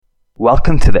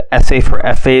Welcome to the Essay for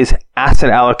FA's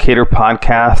Asset Allocator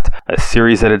podcast, a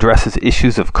series that addresses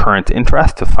issues of current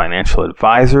interest to financial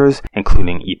advisors,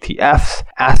 including ETFs,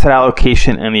 asset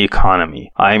allocation, and the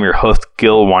economy. I am your host,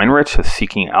 Gil Weinrich of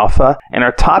Seeking Alpha, and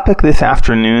our topic this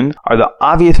afternoon are the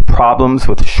obvious problems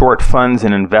with short funds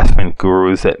and investment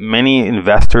gurus that many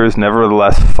investors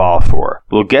nevertheless fall for.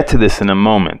 We'll get to this in a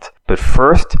moment, but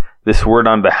first, this word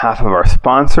on behalf of our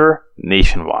sponsor,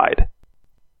 Nationwide.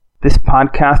 This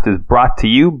podcast is brought to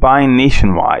you by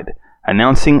Nationwide,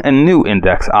 announcing a new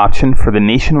index option for the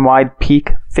Nationwide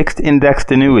Peak Fixed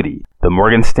Indexed Annuity, the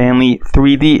Morgan Stanley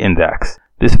 3D Index.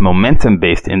 This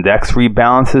momentum-based index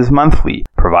rebalances monthly,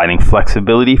 providing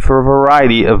flexibility for a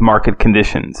variety of market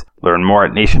conditions. Learn more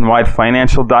at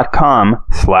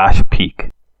nationwidefinancial.com/peak.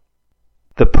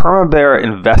 The perma-bear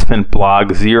investment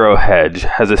blog Zero Hedge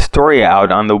has a story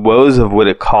out on the woes of what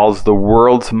it calls the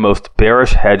world's most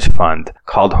bearish hedge fund,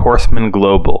 called Horseman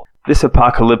Global. This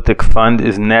apocalyptic fund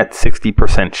is net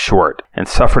 60% short and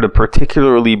suffered a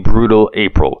particularly brutal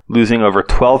April, losing over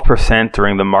 12%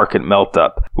 during the market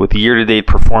melt-up, with year-to-date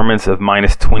performance of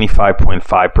minus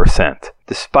 25.5%.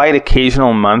 Despite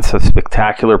occasional months of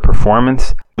spectacular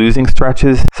performance, losing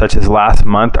stretches, such as last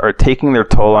month, are taking their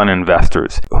toll on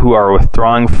investors, who are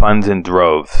withdrawing funds in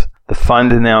droves. The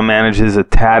fund now manages a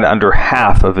tad under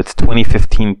half of its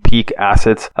 2015 peak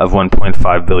assets of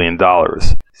 $1.5 billion.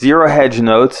 Zero Hedge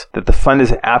notes that the fund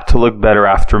is apt to look better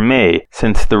after May,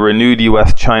 since the renewed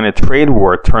U.S.-China trade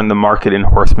war turned the market in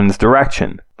Horseman's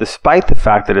direction. Despite the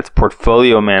fact that its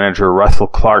portfolio manager Russell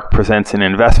Clark presents an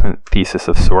investment thesis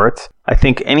of sorts, I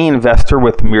think any investor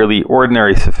with merely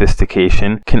ordinary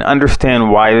sophistication can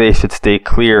understand why they should stay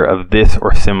clear of this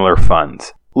or similar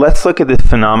funds. Let's look at this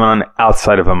phenomenon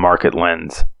outside of a market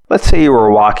lens. Let's say you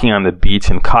were walking on the beach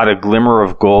and caught a glimmer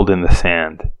of gold in the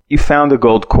sand. You found a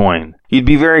gold coin. You'd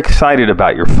be very excited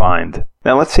about your find.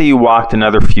 Now let's say you walked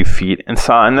another few feet and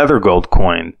saw another gold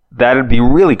coin. That'd be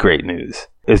really great news.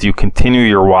 As you continue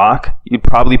your walk, you'd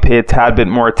probably pay a tad bit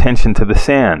more attention to the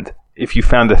sand. If you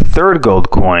found a third gold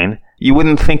coin, you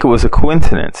wouldn't think it was a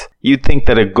coincidence. You'd think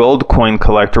that a gold coin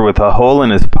collector with a hole in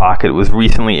his pocket was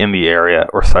recently in the area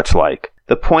or such like.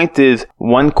 The point is,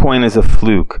 one coin is a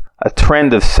fluke. A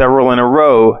trend of several in a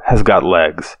row has got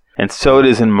legs. And so it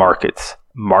is in markets.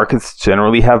 Markets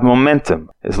generally have momentum.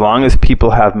 As long as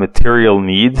people have material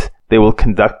needs, they will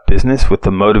conduct business with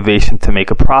the motivation to make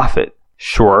a profit.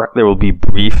 Sure, there will be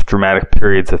brief, dramatic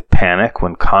periods of panic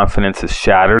when confidence is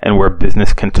shattered and where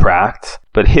business contracts,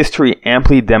 but history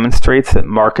amply demonstrates that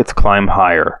markets climb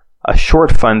higher. A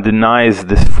short fund denies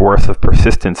this force of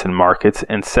persistence in markets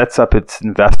and sets up its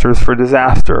investors for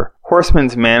disaster.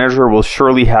 Horseman's manager will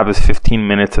surely have his 15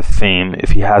 minutes of fame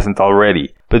if he hasn't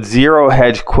already, but Zero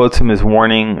Hedge quotes him as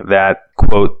warning that,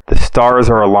 quote, the stars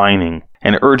are aligning,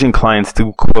 and urging clients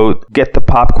to, quote, get the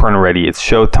popcorn ready, it's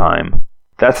showtime.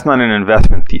 That's not an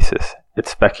investment thesis.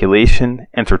 It's speculation,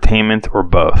 entertainment, or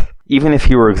both. Even if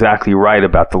he were exactly right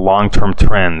about the long-term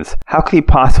trends, how could he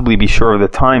possibly be sure of the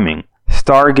timing?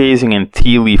 Stargazing and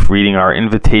tea leaf reading are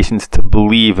invitations to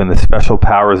believe in the special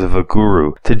powers of a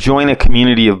guru, to join a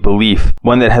community of belief,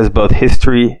 one that has both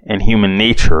history and human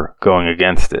nature going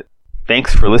against it.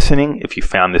 Thanks for listening. If you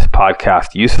found this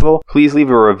podcast useful, please leave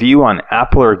a review on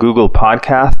Apple or Google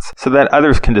Podcasts so that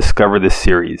others can discover this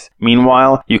series.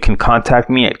 Meanwhile, you can contact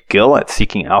me at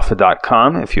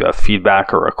gil@seekingalpha.com if you have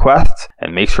feedback or requests,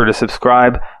 and make sure to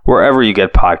subscribe wherever you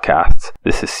get podcasts.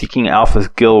 This is Seeking Alpha's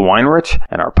Gil Weinrich,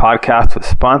 and our podcast was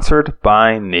sponsored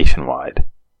by Nationwide.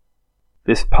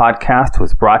 This podcast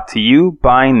was brought to you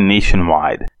by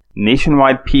Nationwide.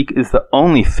 Nationwide Peak is the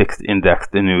only fixed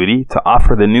indexed annuity to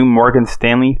offer the new Morgan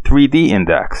Stanley 3D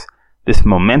Index. This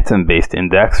momentum-based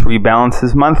index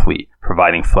rebalances monthly,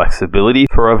 providing flexibility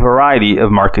for a variety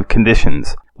of market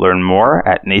conditions. Learn more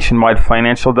at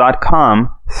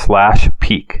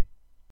nationwidefinancial.com/peak.